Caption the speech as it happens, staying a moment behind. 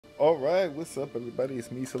Alright, what's up everybody?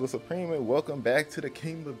 It's me, SoloSupreme, and welcome back to the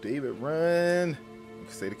Kingdom of David run.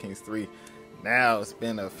 Crusader Kings 3. Now, it's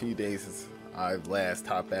been a few days since I've last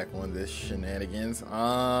hopped back on this shenanigans.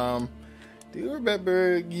 Do you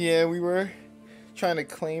remember, we were trying to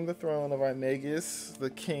claim the throne of our Negus,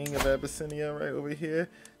 the king of Abyssinia right over here,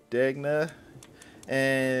 Dagna,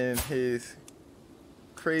 and his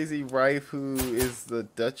crazy wife who is the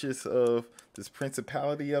Duchess of this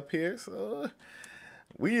principality up here. So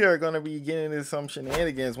we are going to be getting into some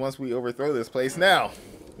shenanigans once we overthrow this place. Now,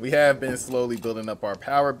 we have been slowly building up our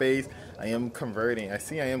power base. I am converting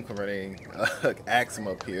Axum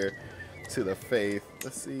up here to the faith.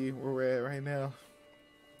 Let's see where we're at right now.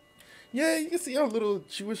 Yeah, you can see our little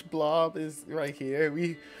Jewish blob is right here.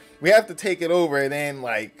 We have to take it over and then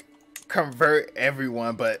like convert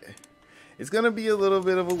everyone, but it's going to be a little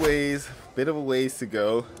bit of a ways to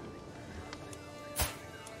go.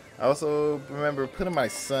 I also remember putting my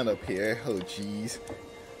son up here. Oh, jeez.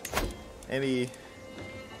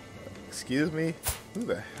 Excuse me? Who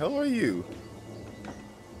the hell are you?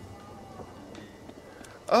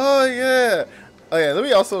 Oh, yeah. Oh, yeah. Let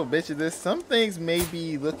me also mention this. Some things may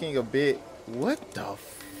be looking a bit... What the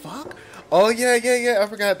fuck? Oh, yeah. I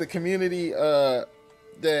forgot the community,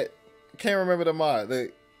 that... Can't remember the mod.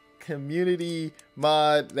 The community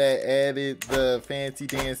mod that added the fancy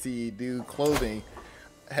dancy dude clothing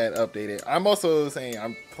had updated. I'm also saying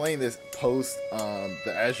I'm playing this post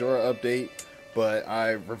the Azure update, but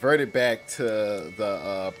I reverted back to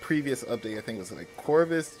the previous update. I think it was like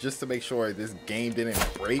Corvus, just to make sure this game didn't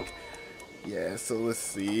break. Yeah, so let's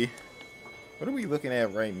see. What are we looking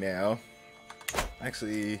at right now?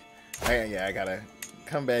 Actually, I gotta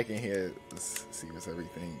come back in here. Let's see what's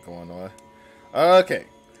everything going on. Okay,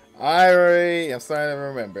 I'm starting to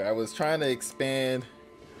remember. I was trying to expand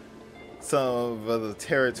some of the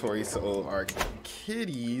territory so our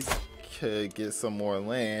kitties could get some more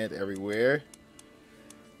land everywhere.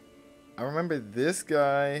 I remember this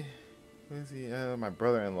guy. Who is he? My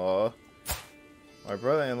brother-in-law.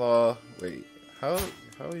 Wait, how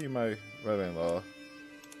are you my brother-in-law?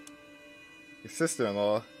 Your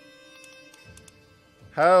sister-in-law.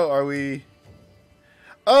 How are we?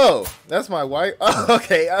 Oh, that's my wife. Oh,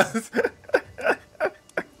 okay.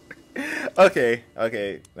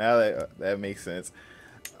 Okay. Now that makes sense.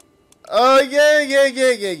 Oh, yeah.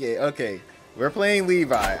 Okay. We're playing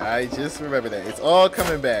Levi. I just remember that. It's all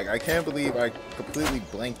coming back. I can't believe I completely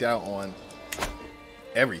blanked out on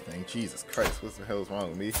everything. Jesus Christ. What the hell is wrong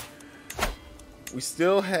with me? We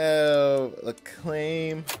still have a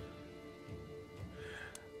claim.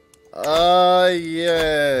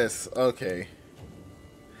 Yes. Okay.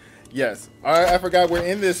 Yes. I forgot we're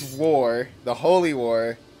in this war. The Holy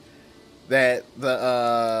War. That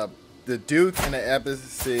the Duke in the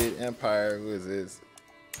Abbasid Empire, who is this?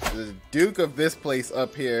 The Duke of this place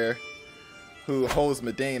up here, who holds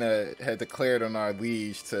Medina, had declared on our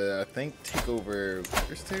liege to, I think, take over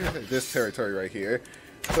this territory right here.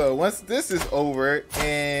 So once this is over,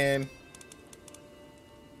 and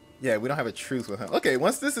yeah, we don't have a truce with him. Okay,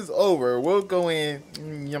 once this is over, we'll go in,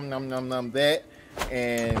 yum that,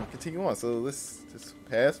 and continue on. So let's just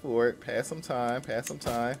pass forward, pass some time.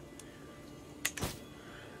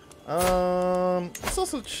 Let's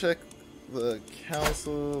also check the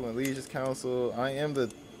council and Legion's council. I am the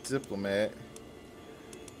diplomat,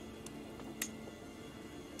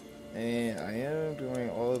 and I am doing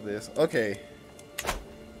all of this. Okay.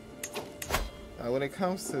 When it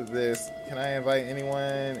comes to this, can I invite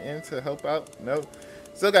anyone in to help out? Nope.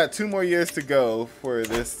 Still got 2 more years to go for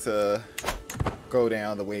this to go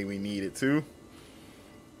down the way we need it to.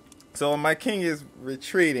 So my king is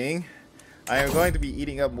retreating. I am going to be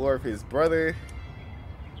eating up more of his brother.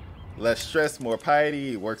 Less stress, more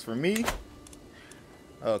piety. It works for me.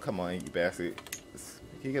 Oh, come on, you bastard.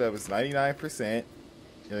 Kick it up. It's 99%.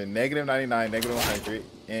 You're negative 99, negative 100.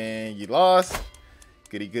 And you lost.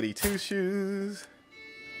 Goody two shoes.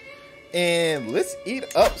 And let's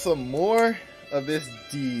eat up some more of this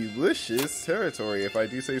delicious territory, if I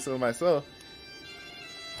do say so myself.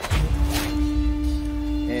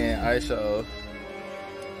 And I shall...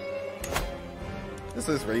 This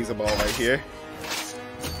is raise a ball right here.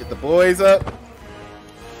 Get the boys up.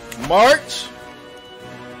 March.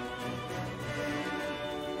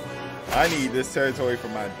 I need this territory for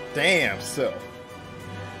my damn self.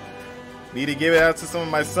 Need to give it out to some of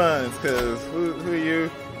my sons, because who are you?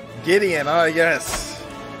 Gideon. Oh, yes.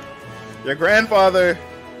 Your grandfather,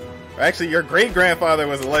 or actually your great-grandfather,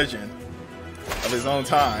 was a legend of his own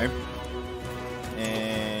time.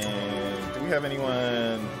 And do we have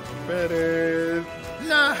anyone better?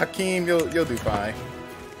 Nah, Hakeem, you'll do fine.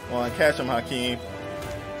 Come on, catch him, Hakeem.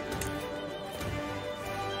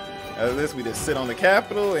 After this, we just sit on the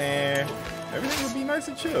capital and everything will be nice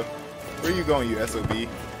and chill. Where you going, you SOB?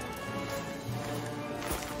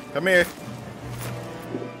 Come here.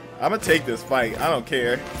 I'm gonna take this fight. I don't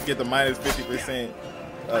care. Get the minus 50%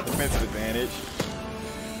 defensive advantage.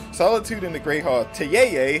 Solitude in the Great Hall.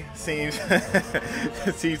 Tayeye seems to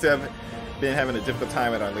have been having a difficult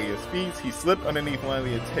time at our leader's feet. He slipped underneath one of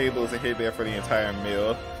the tables and hid there for the entire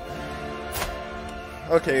meal.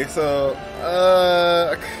 Okay, so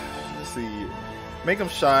let's see. Make him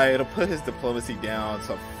shy. It'll put his diplomacy down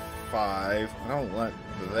to 5. I don't want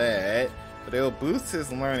that, but it'll boost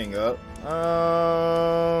his learning up.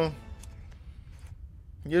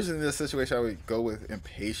 Usually in this situation, I would go with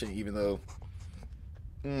impatient, even though.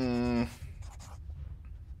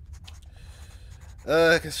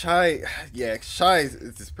 Cause shy is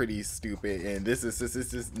just pretty stupid, and this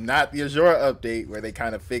is not the Azure update where they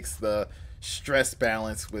kind of fix the stress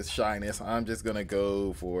balance with shyness. I'm just gonna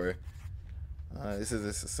go for this is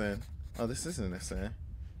a sin. Oh, this isn't a sin.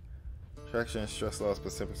 Traction stress loss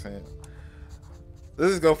plus 10%.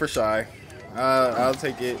 Let's just go for shy. I'll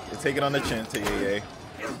take it. Take it on the chin, Tayeye.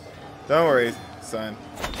 Don't worry, son.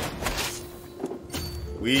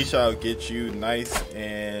 We shall get you nice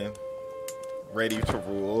and ready to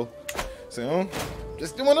rule soon.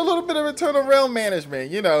 Just doing a little bit of Eternal Realm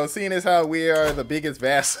management, you know, seeing as how we are the biggest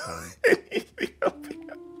vassal in Ethiopia.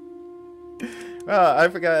 I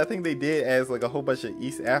forgot, I think they did as like a whole bunch of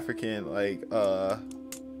East African like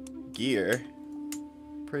gear.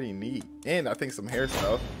 Pretty neat. And I think some hair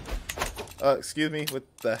stuff. Excuse me, what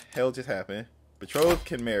the hell just happened? Betrothed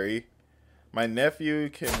can marry. My nephew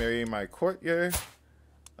can marry my courtier.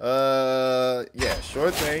 Yeah,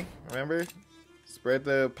 sure thing. Remember? Spread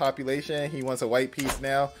the population. He wants a white piece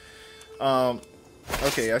now.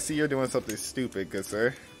 Okay, I see you're doing something stupid, good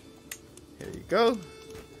sir. Here you go.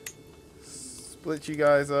 Split you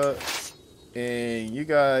guys up. And you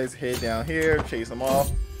guys head down here, chase them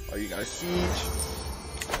off. While you guys siege.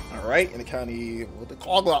 Alright, in the county with the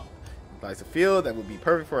Cloglock. Lies a field that would be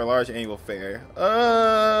perfect for a large annual fair.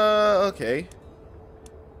 Okay.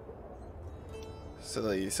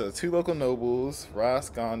 So 2 local nobles, Ras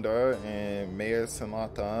Gondar and Mayor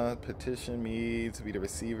Sanatan, petition me to be the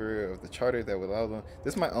receiver of the charter that would allow them.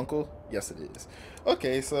 This is my uncle? Yes, it is.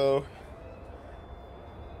 Okay, so.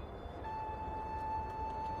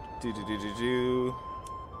 You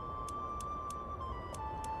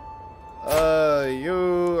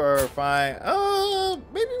are fine.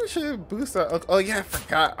 Maybe we should boost our uncle. Oh yeah, I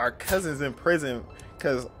forgot our cousin's in prison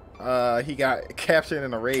because he got captured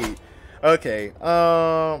in a raid. Okay,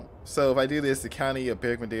 so if I do this, the county of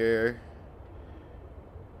Bergmadir,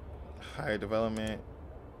 higher development,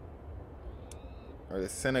 or the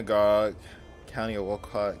synagogue, county of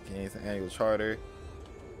Wolcott gains an annual charter.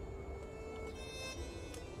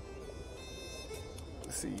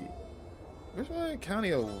 Let's see, where's my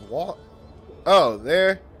county of Walt? Oh,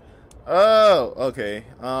 there. Oh, okay.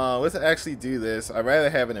 Let's actually do this. I'd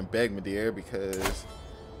rather have it in Bergmadir because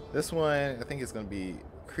this one, I think it's gonna be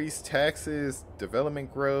increased taxes,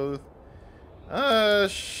 development growth.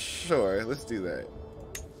 Sure, let's do that.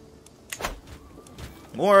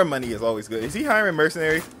 More money is always good. Is he hiring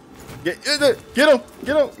mercenaries? Get him! No.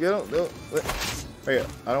 Right here.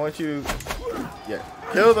 I don't want you. Yeah,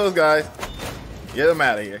 kill those guys. Get them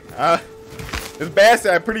out of here. This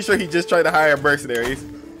bastard, I'm pretty sure he just tried to hire mercenaries.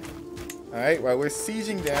 All right, while we're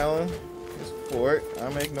sieging down his fort,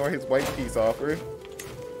 I'm gonna ignore his white peace offer.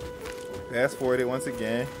 Fast forward it once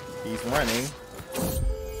again. He's running.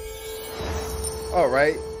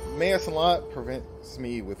 Alright. Mayor Salat prevents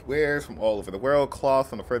me with wares from all over the world. Cloth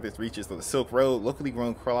from the furthest reaches of the Silk Road. Locally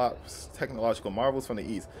grown crops. Technological marvels from the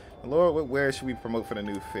east. Lord, what wares should we promote for the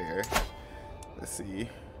new fair? Let's see.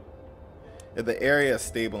 If the area is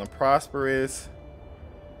stable and prosperous.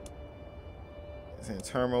 It's in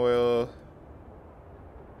turmoil.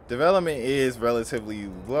 Development is relatively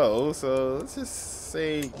low, so let's just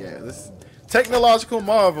say, yeah, this technological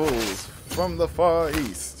marvels from the Far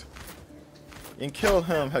East. And kill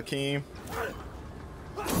him, Hakim.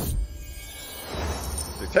 The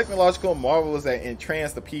technological marvels that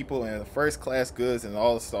entrance the people in first-class goods and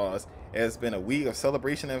all the stars. It has been a week of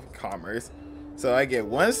celebration and commerce. So I get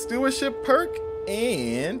 1 stewardship perk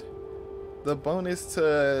and the bonus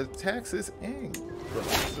to taxes and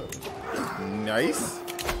growth. So, nice.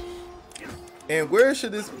 And where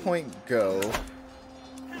should this point go?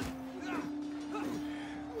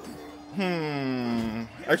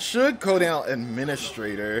 I should go down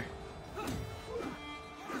administrator.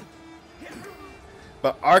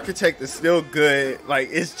 But architect is still good. Like,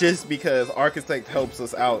 it's just because architect helps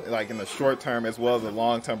us out, like in the short term as well as the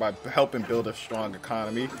long term, by helping build a strong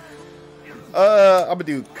economy. I'm gonna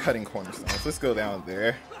do cutting cornerstones. Let's go down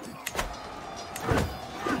there.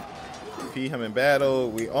 Defeat him in battle.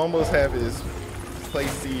 We almost have his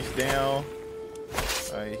place siege down.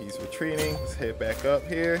 Alright, he's retreating. Let's head back up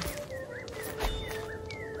here.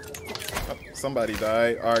 Oh, somebody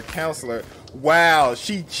died. Our counselor. Wow,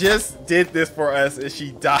 she just did this for us and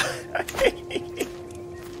she died.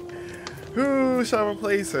 Who shall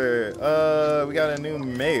replace her? We got a new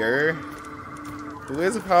mayor who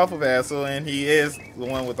is a powerful vassal, and he is the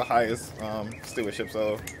one with the highest stewardship,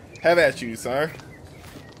 so have at you, sir.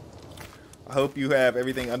 I hope you have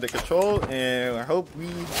everything under control, and I hope we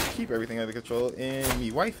keep everything under control, and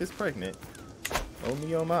me wife is pregnant. Oh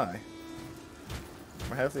me, oh my.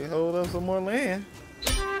 I have to hold up some more land.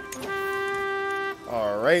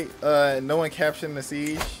 Alright, no one captured the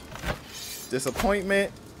siege.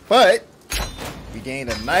 Disappointment, but we gained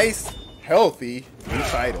a nice, healthy new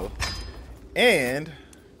title. And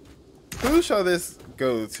who shall this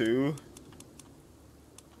go to?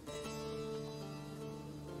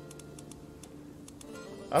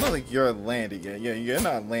 I don't think you're landed yet. Yeah, you're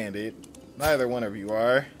not landed. Neither one of you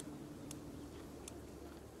are.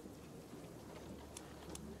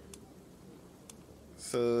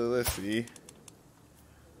 So let's see.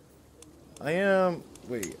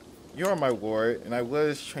 Wait, you're my ward, and I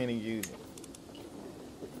was training you.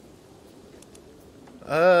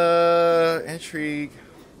 Intrigue.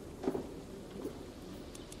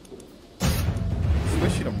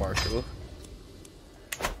 Switch you to Marshall.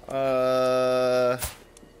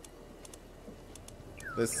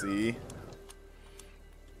 Let's see.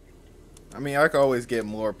 I mean, I could always get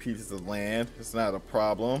more pieces of land. It's not a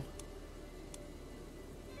problem.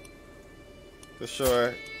 For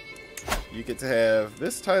sure. You get to have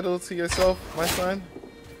this title to yourself, my son.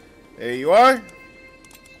 There you are.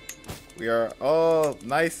 We are all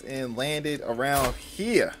nice and landed around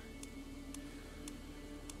here.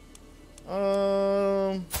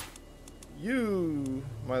 You,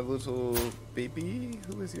 my little baby.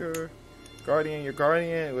 Who is your guardian? Your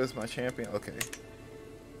guardian? It was my champion. Okay.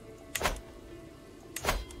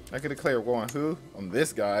 I could declare war on who? On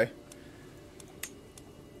this guy.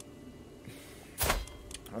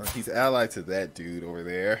 He's allied to that dude over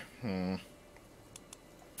there.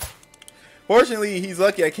 Fortunately, he's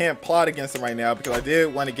lucky I can't plot against him right now because I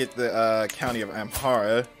did want to get the county of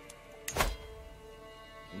Amhara.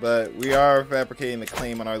 But we are fabricating the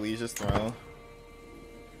claim on our liege's throne.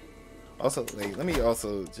 Also, wait, let me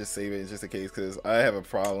also just save it just in case because I have a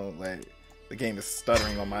problem. Like, the game is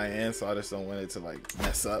stuttering on my end, so I just don't want it to like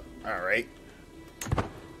mess up. All right.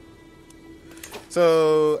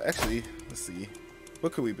 So actually, let's see.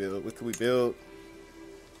 What could we build? What could we build?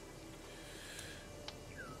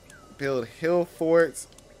 Build hill forts.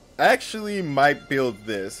 I actually might build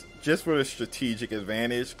this just for the strategic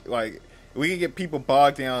advantage. Like, we can get people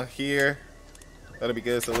bogged down here. That'll be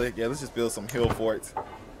good. So yeah, let's just build some hill forts.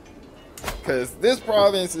 Because this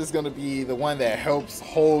province is going to be the one that helps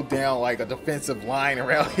hold down like a defensive line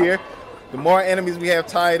around here. The more enemies we have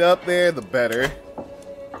tied up there, the better.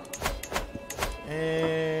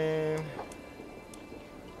 And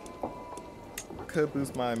could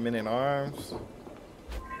boost my men in arms.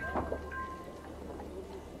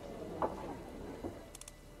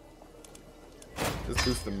 Just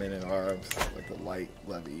boost the men in arms like a light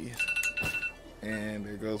levy. And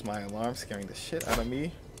there goes my alarm, scaring the shit out of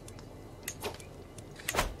me.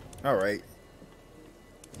 Alright.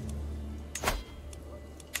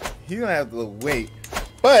 He's gonna have to wait.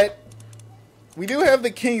 But we do have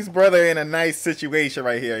the king's brother in a nice situation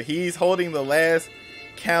right here. He's holding the last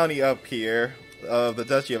county up here of the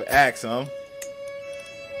Duchy of Axum.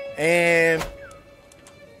 And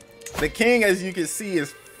the king, as you can see,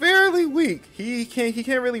 is fairly weak. He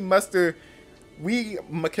can't really muster. We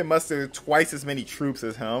can muster twice as many troops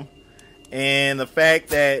as him. And the fact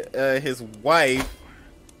that his wife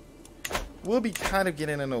will be kind of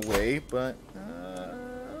getting in the way, but I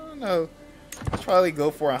don't know. I'll probably go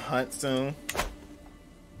for a hunt soon.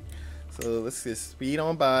 So let's just speed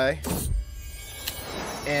on by.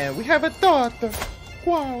 And we have a daughter.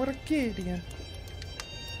 Wow, what a Gideon.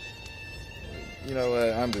 You know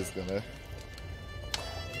what? I'm just gonna.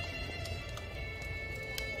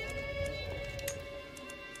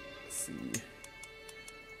 Let's see.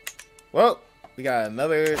 Well, we got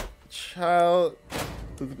another child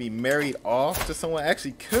who could be married off to someone.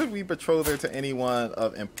 Actually, could we betroth her to anyone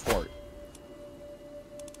of import?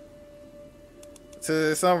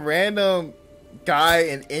 To some random guy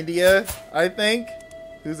in India, I think,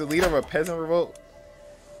 who's the leader of a peasant revolt.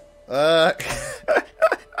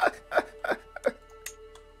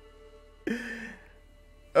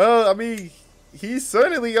 Oh, I mean, he's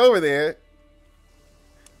certainly over there.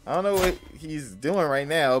 I don't know what he's doing right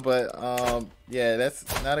now, but yeah, that's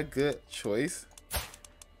not a good choice.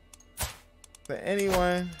 But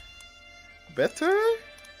anyone better?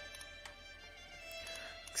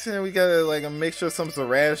 So we got like a mixture of some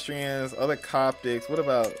Zoroastrians, other Coptics. What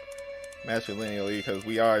about matrilineally? Because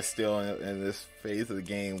we are still in this phase of the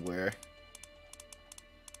game where...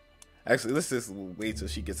 Actually, let's just wait till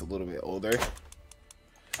she gets a little bit older.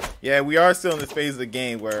 Yeah, we are still in this phase of the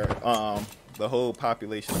game where the whole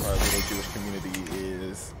population of our little Jewish community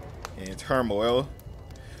is in turmoil.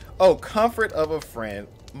 Oh, comfort of a friend.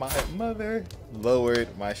 My mother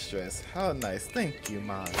lowered my stress. How nice. Thank you,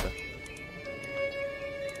 mother.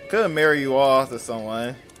 Could marry you off to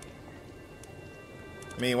someone.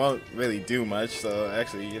 I mean, it won't really do much, so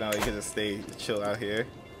actually, you know, you can just stay chill out here.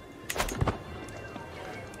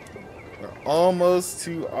 We're almost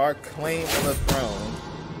to our claim on the throne.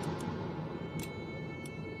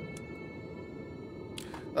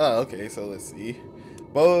 Oh, okay, so let's see.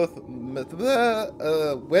 Both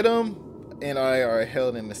Widom and I are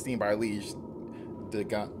held in esteem by our liege,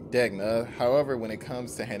 Degna. However, when it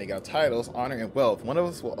comes to handing out titles, honor, and wealth, one of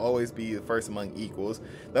us will always be the first among equals.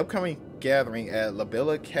 The upcoming gathering at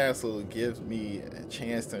Labilla Castle gives me a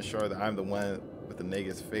chance to ensure that I'm the one with the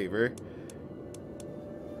negative favor.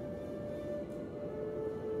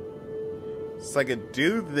 So I could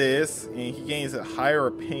do this, and he gains a higher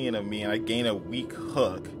opinion of me, and I gain a weak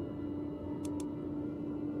hook.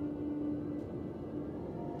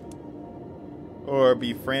 Or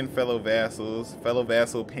befriend fellow vassals. Fellow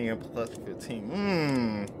vassal paying plus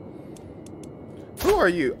 15. Who are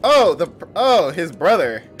you? Oh, his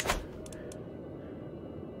brother.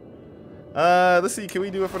 Let's see. Can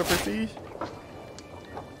we do it for the prestige?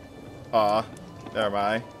 Aw, never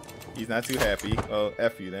mind. He's not too happy. Oh,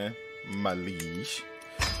 F you then, my liege.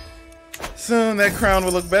 Soon that crown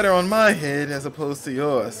will look better on my head as opposed to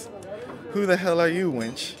yours. Who the hell are you,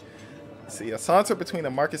 wench? See, a saunter between the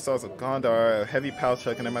market stalls of Gondar, a heavy pouch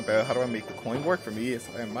chucking in my belt. How do I make the coin work for me?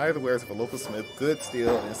 I admire the wares of a local smith, good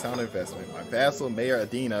steel, and sound investment. My vassal, Mayor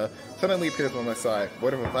Adina, suddenly appears by my side.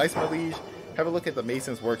 Word of advice, my liege? Have a look at the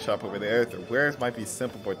mason's workshop over there. The wares might be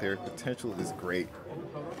simple, but their potential is great.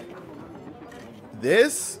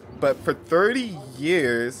 This, but for 30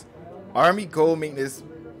 years, Army gold maintenance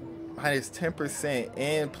minus 10%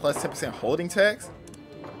 and plus 10% holding tax?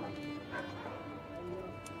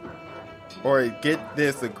 Or get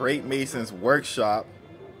this, the Great Mason's Workshop,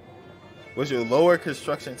 which will lower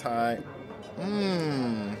construction time.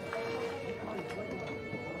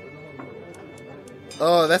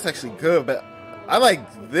 Oh, that's actually good, but I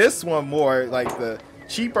like this one more. Like the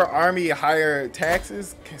cheaper army, higher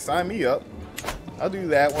taxes. Sign me up. I'll do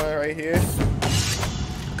that one right here.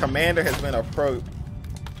 Commander has been approached.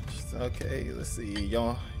 Okay, let's see.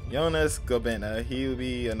 Jonas Gobena. He will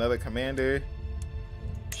be another commander.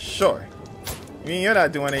 Sure. I mean, you're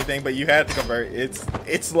not doing anything, but you had to convert.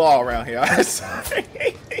 It's law around here. I'm sorry.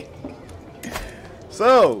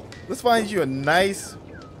 So, let's find you a nice,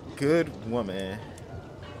 good woman.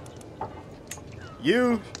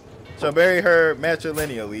 You shall marry her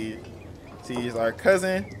matrilineally. She's our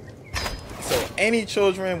cousin. So, any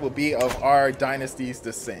children will be of our dynasty's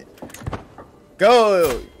descent.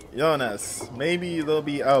 Go, Jonas. Maybe they'll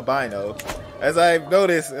be albino. As I've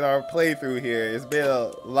noticed in our playthrough here, it's been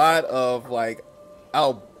a lot of like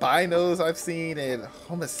albinos I've seen and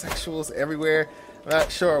homosexuals everywhere. I'm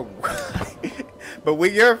not sure why. But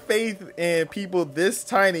with your faith in people this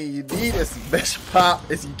tiny, you need as much pop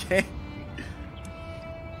as you can.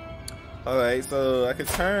 Alright, so I can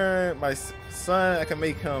turn my son, I can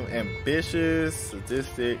make him ambitious,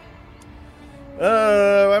 sadistic.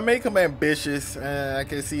 I make him ambitious, and I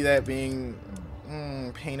can see that being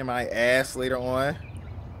pain in my ass later on.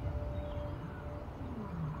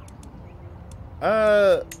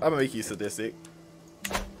 I'm gonna make you sadistic.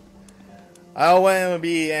 I don't want him to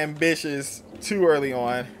be ambitious too early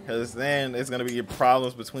on, because then there's gonna be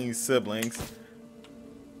problems between siblings.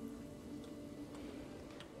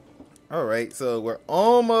 Alright, so we're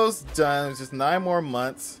almost done. It's just 9 more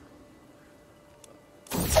months.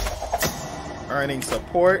 Earning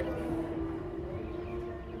support.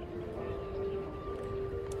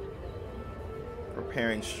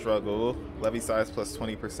 Preparing struggle. Levy size plus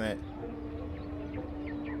 20%.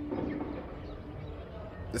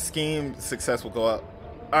 The scheme success will go up.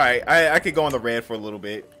 Alright, I could go on the red for a little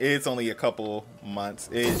bit. It's only a couple months.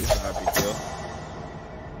 It's not a big deal.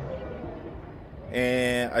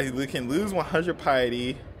 And we can lose 100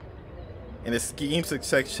 piety. And the scheme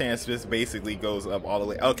success chance just basically goes up all the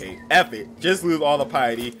way. Okay, F it. Just lose all the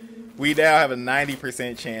piety. We now have a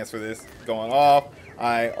 90% chance for this going off.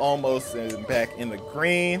 I almost am back in the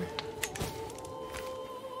green.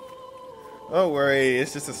 Don't worry,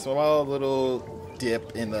 it's just a small little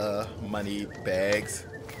dip in the money bags.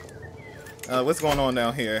 What's going on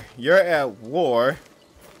down here? You're at war.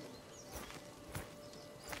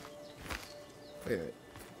 Wait.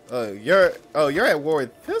 You're at war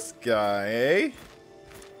with this guy, eh?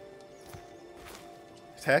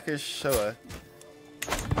 Attackers show a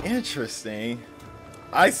interesting.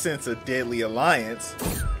 I sense a deadly alliance.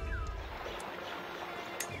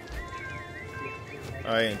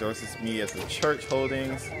 Alright, endorses me as the church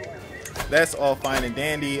holdings. That's all fine and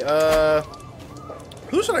dandy.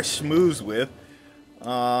 Who should I schmooze with?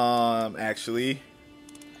 Actually.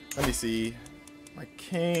 Let me see. My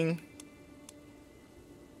king.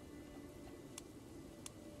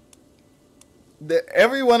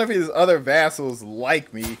 Every one of his other vassals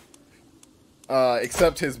like me.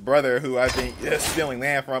 Except his brother, who I've been stealing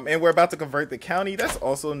land from. And we're about to convert the county. That's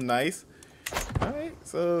also nice. Alright,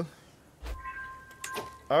 so...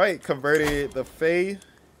 Alright, converted the faith.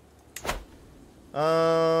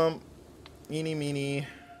 Eeny, meeny.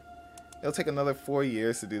 It'll take another 4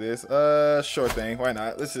 years to do this. Sure thing. Why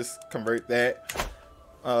not? Let's just convert that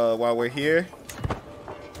while we're here.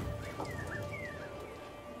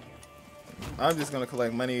 I'm just gonna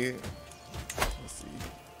collect money. Let's see.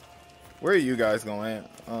 Where are you guys going?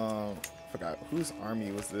 Forgot whose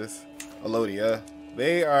army was this? Alodia.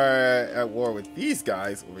 They are at war with these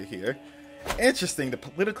guys over here. Interesting, the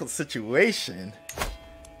political situation.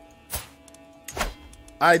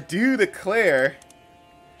 I do declare.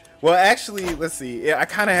 Well, actually, let's see. Yeah, I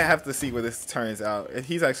kind of have to see where this turns out.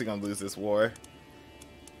 He's actually gonna lose this war,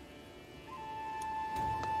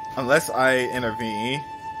 unless I intervene.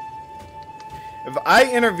 If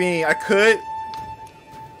I intervene, I could.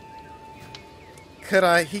 Could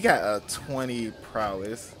I? He got a 20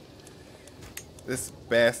 prowess. This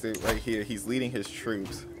bastard right here. He's leading his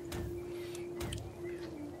troops.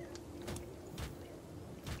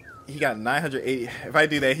 He got 980. If I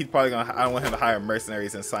do that, he's probably gonna. I don't want him to hire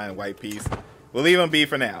mercenaries and sign white peace. We'll leave him be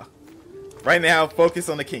for now. Right now, focus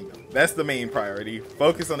on the kingdom. That's the main priority.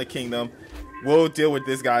 Focus on the kingdom. We'll deal with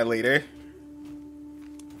this guy later.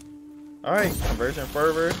 All right, conversion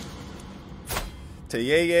fervor.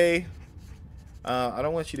 Teyeye. I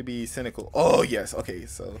don't want you to be cynical. Oh yes. Okay,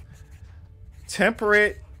 so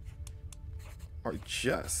temperate or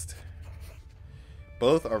just.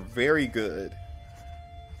 Both are very good.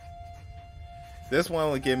 This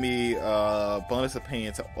one will give me bonus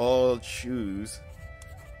opinion to all choose.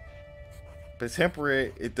 But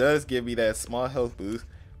temperate, it does give me that small health boost.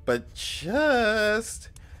 But just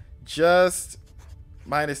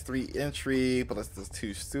 -3 entry, plus the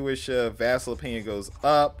 2 stewardship. Vassal opinion goes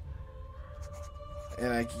up.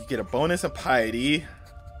 And I get a bonus in piety.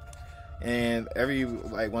 And every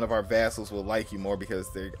one of our vassals will like you more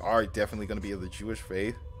because they are definitely going to be of the Jewish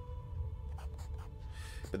faith.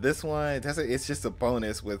 But this one, it's just a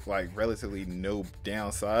bonus with relatively no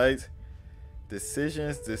downsides.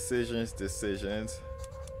 Decisions.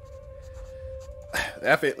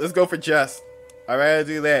 F it. Let's go for just. I'd rather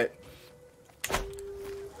do that.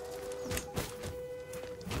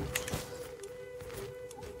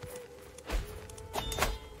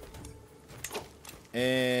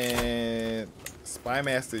 And Spy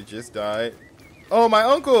Master just died. Oh, my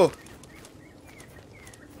uncle!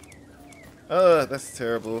 That's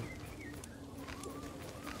terrible.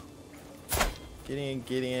 Get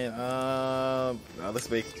in. Now let's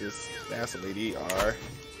make this vassal lady R.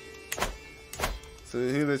 So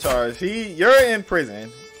who's in charge? You're in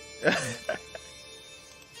prison.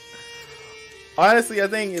 Honestly, I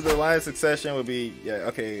think the line of succession would be, yeah,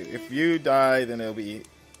 okay, if you die, then it'll be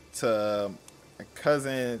to my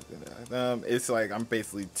cousin. It's like I'm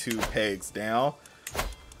basically 2 pegs down.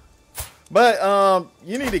 But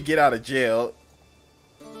you need to get out of jail.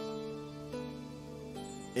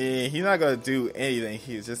 And he's not gonna do anything.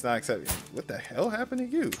 He's just not accepting. What the hell happened to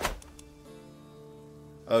you?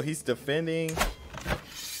 Oh, he's defending.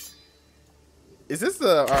 Is this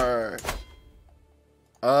our?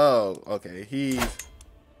 Oh, okay. He's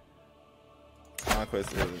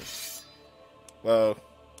conquest. Well,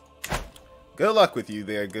 good luck with you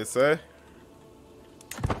there, good sir.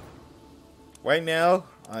 Right now,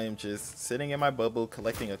 I am just sitting in my bubble,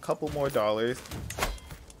 collecting a couple more dollars.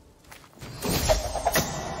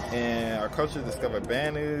 And our culture discovered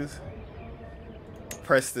bad news.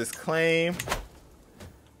 Press this claim.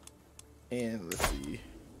 And let's see.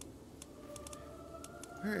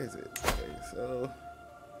 Where is it? Okay, so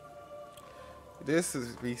this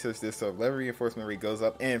is research this, so level reinforcement rate goes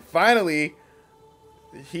up. And finally,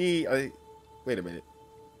 wait a minute.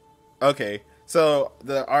 Okay, so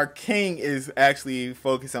our king is actually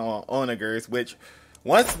focusing on onagers, which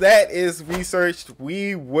once that is researched,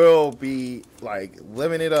 we will be like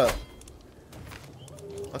living it up.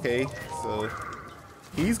 Okay, so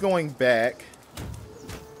he's going back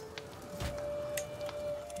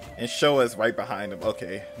and show us right behind him.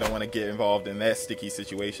 Okay, don't want to get involved in that sticky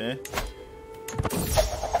situation.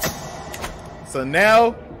 So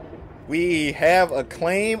now we have a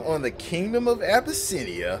claim on the Kingdom of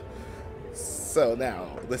Abyssinia. So now,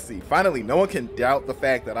 let's see. Finally, no one can doubt the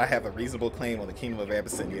fact that I have a reasonable claim on the Kingdom of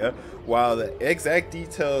Abyssinia. While the exact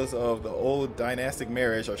details of the old dynastic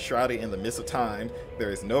marriage are shrouded in the mist of time, there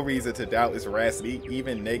is no reason to doubt its veracity.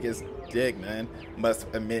 Even Negus Degnan must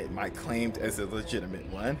admit my claim as a legitimate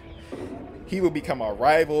one. He will become our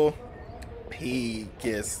rival. He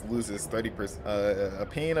loses 30%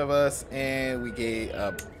 opinion of us, and we get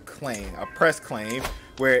a press claim,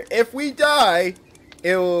 where if we die,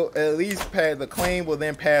 it will at least the claim will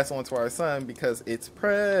then pass on to our son because it's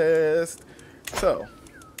pressed. So,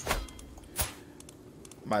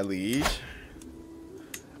 my liege,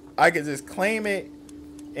 I could just claim it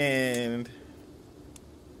in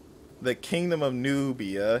the Kingdom of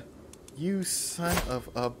Nubia. You son of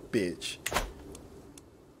a bitch.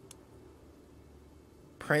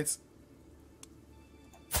 Prince.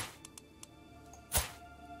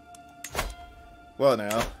 Well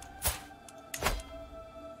now.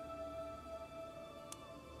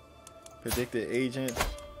 Predicted agent.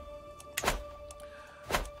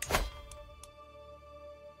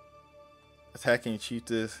 Attacking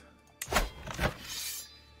chiefess.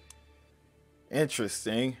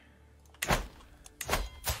 Interesting.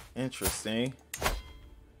 Interesting.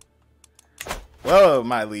 Well,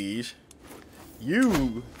 my liege,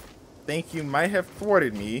 you think you might have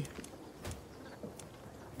thwarted me,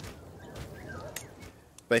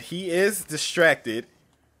 but he is distracted.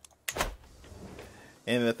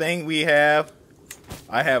 And the thing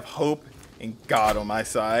I have hope and God on my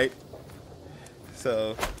side.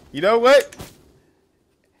 So, you know what?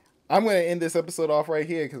 I'm going to end this episode off right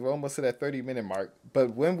here because we're almost to that 30-minute mark.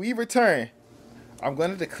 But when we return, I'm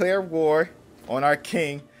going to declare war on our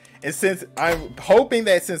king. And since I'm hoping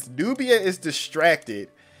that since Nubia is distracted,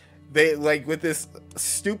 they like with this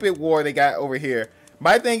stupid war they got over here.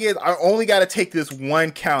 My thing is I only got to take this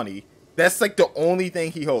one county. That's like the only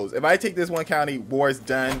thing he holds. If I take this one county, war's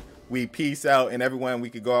done. We peace out, and everyone, we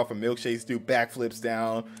could go off of milkshakes, do backflips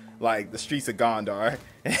down like the streets of Gondar.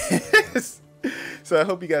 So I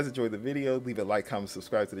hope you guys enjoyed the video. Leave a like, comment,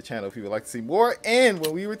 subscribe to the channel if you would like to see more. And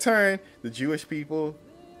when we return, the Jewish people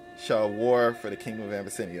shall war for the Kingdom of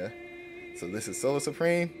Abyssinia. So this is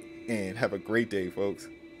SoloSupreme, and have a great day, folks.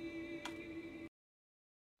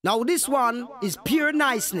 Now this one is pure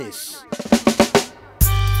niceness.